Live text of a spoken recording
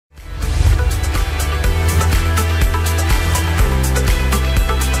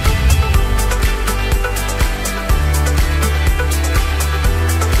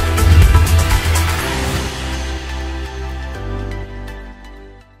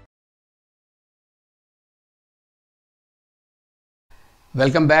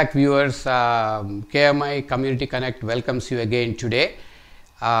Welcome back, viewers. KMI Community Connect welcomes you again today.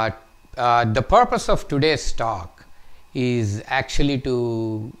 The purpose of today's talk is actually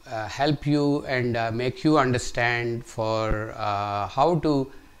to help you and make you understand for how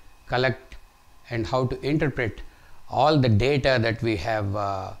to collect and how to interpret all the data that we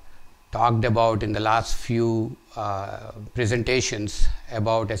have talked about in the last few presentations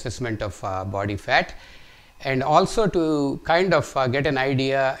about assessment of body fat, and also to kind of get an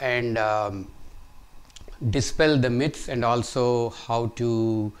idea and dispel the myths, and also how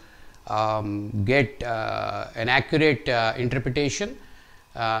to get an accurate interpretation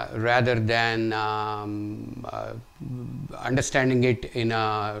rather than understanding it in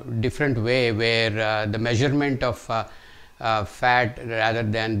a different way, where the measurement of fat rather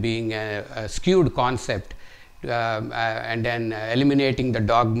than being a skewed concept, and then eliminating the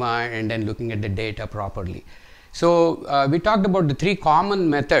dogma and then looking at the data properly. So we talked about the three common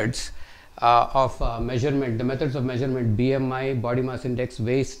methods of measurement, the methods of measurement: BMI, body mass index,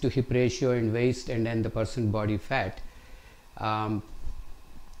 waist to hip ratio, and waist, and then the percent body fat. But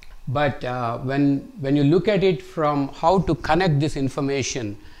when you look at it from how to connect this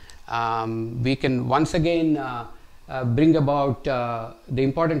information, we can once again bring about the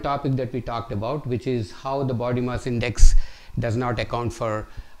important topic that we talked about, which is how the body mass index does not account for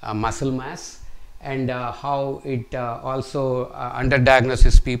muscle mass, and how it also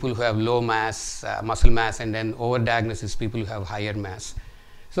underdiagnoses people who have low mass, muscle mass, and then overdiagnoses people who have higher mass.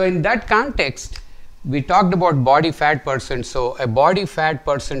 So in that context, we talked about body fat percent. So a body fat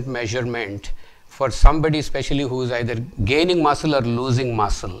percent measurement for somebody, especially who is either gaining muscle or losing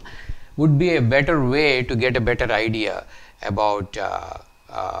muscle, would be a better way to get a better idea about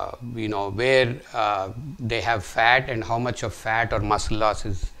where they have fat and how much of fat or muscle loss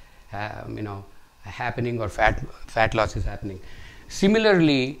is happening, or fat loss is happening.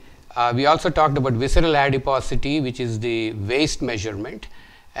 Similarly, we also talked about visceral adiposity, which is the waist measurement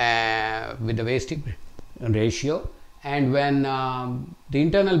with the waist ratio, and when the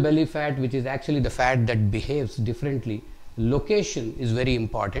internal belly fat, which is actually the fat that behaves differently, location is very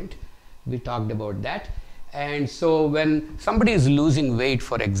important. We talked about that. And so when somebody is losing weight,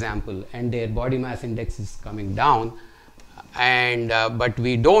 for example, and their body mass index is coming down, and but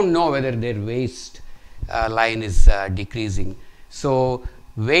we don't know whether their waist line is decreasing. So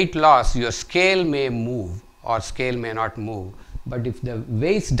weight loss, your scale may move or scale may not move, but if the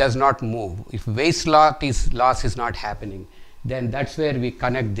waist does not move, if waist loss is not happening, then that's where we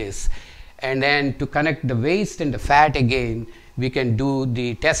connect this. And then to connect the waist and the fat again, we can do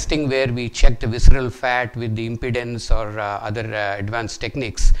the testing where we check the visceral fat with the impedance or other advanced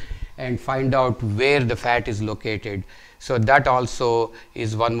techniques and find out where the fat is located. So that also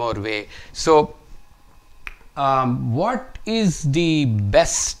is one more way. So what is the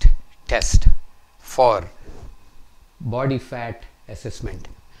best test for body fat assessment?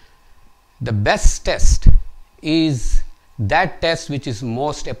 The best test is that test which is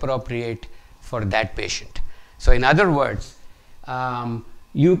most appropriate for that patient. So in other words,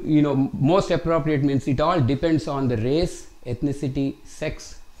 most appropriate means it all depends on the race, ethnicity,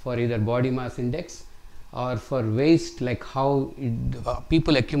 sex for either body mass index, or for waist, like how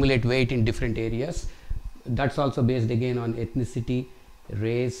people accumulate weight in different areas. That's also based again on ethnicity,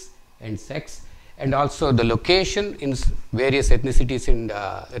 race, and sex, and also the location in various ethnicities and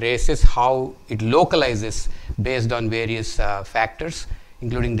races, how it localizes based on various factors,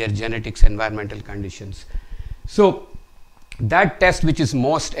 including their genetics, environmental conditions. So that test which is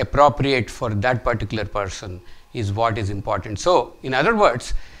most appropriate for that particular person is what is important. So in other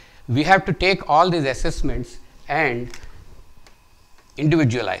words, we have to take all these assessments and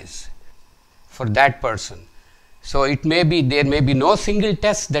individualize for that person. So it may be, there may be no single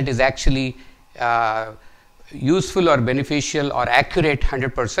test that is actually useful or beneficial or accurate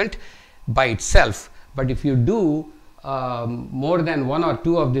 100% by itself, but if you do more than one or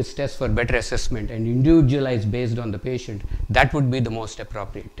two of these tests for better assessment and individualize based on the patient, that would be the most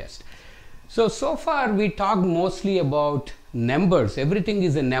appropriate test. So far we talked mostly about numbers. Everything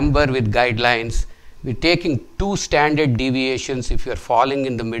is a number with guidelines. We're taking two standard deviations. If you're falling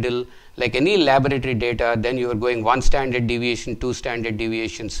in the middle, like any laboratory data, then you are going one standard deviation, two standard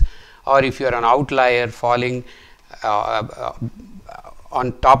deviations. Or if you're an outlier falling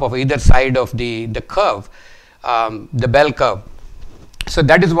on top of either side of the curve, the bell curve. So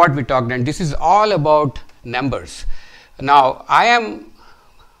that is what we talked, and this is all about numbers. Now I am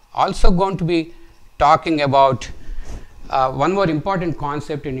also going to be talking about one more important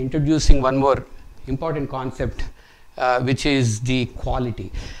concept and introducing one more important concept, which is the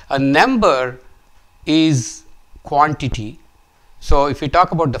quality. A number is quantity So if we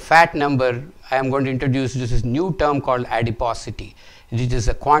talk about the fat number, I am going to introduce this new term called adiposity, which is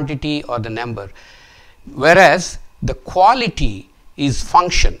a quantity or the number, whereas the quality is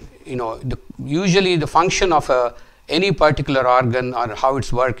function. Usually the function of any particular organ or how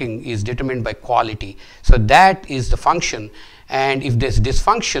it's working is determined by quality. So that is the function, and if there's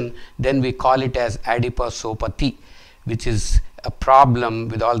dysfunction, then we call it as adiposopathy, which is a problem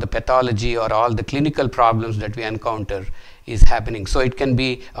with all the pathology or all the clinical problems that we encounter is happening. So it can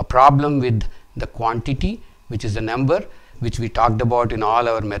be a problem with the quantity, which is the number, which we talked about in all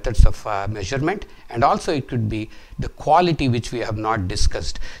our methods of measurement, and also it could be the quality, which we have not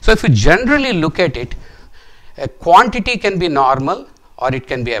discussed. So if we generally look at it, a quantity can be normal or it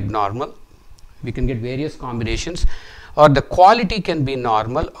can be abnormal. We can get various combinations, or the quality can be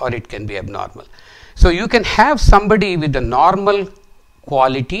normal or it can be abnormal. So you can have somebody with a normal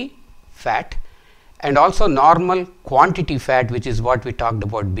quality fat and also normal quantity fat, which is what we talked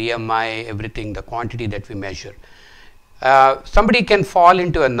about, BMI, everything, the quantity that we measure. Somebody can fall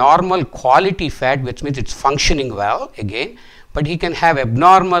into a normal quality fat, which means it's functioning well again, but he can have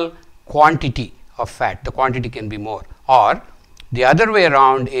abnormal quantity of fat. The quantity can be more. Or the other way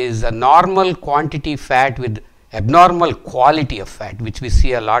around is a normal quantity fat with abnormal quality of fat, which we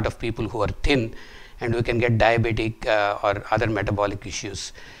see a lot of people who are thin and we can get diabetic or other metabolic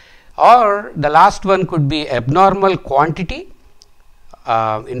issues. Or the last one could be abnormal quantity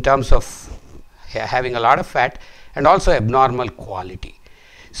in terms of having a lot of fat, and also abnormal quality.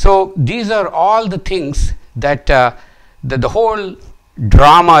 So these are all the things that the whole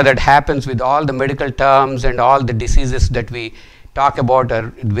drama that happens with all the medical terms and all the diseases that we talk about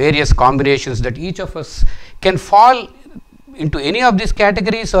are various combinations that each of us can fall into any of these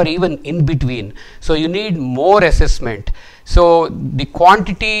categories or even in between. So you need more assessment. So the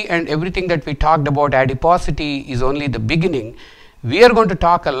quantity and everything that we talked about, adiposity, is only the beginning. We are going to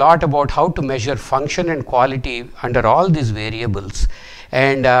talk a lot about how to measure function and quality under all these variables,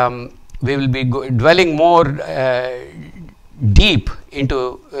 and we will be dwelling more deep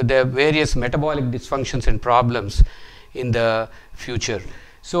into the various metabolic dysfunctions and problems in the future.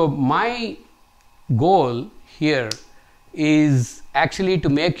 So my goal here is actually to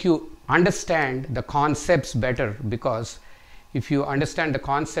make you understand the concepts better, because if you understand the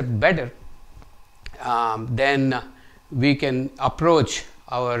concept better, then we can approach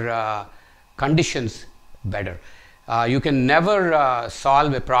our conditions better. You can never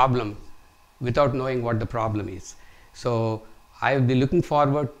solve a problem without knowing what the problem is. So I will be looking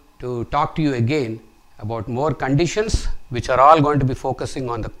forward to talk to you again about more conditions, which are all going to be focusing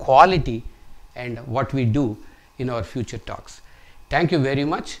on the quality and what we do in our future talks. Thank you very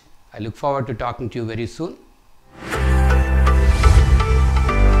much. I look forward to talking to you very soon.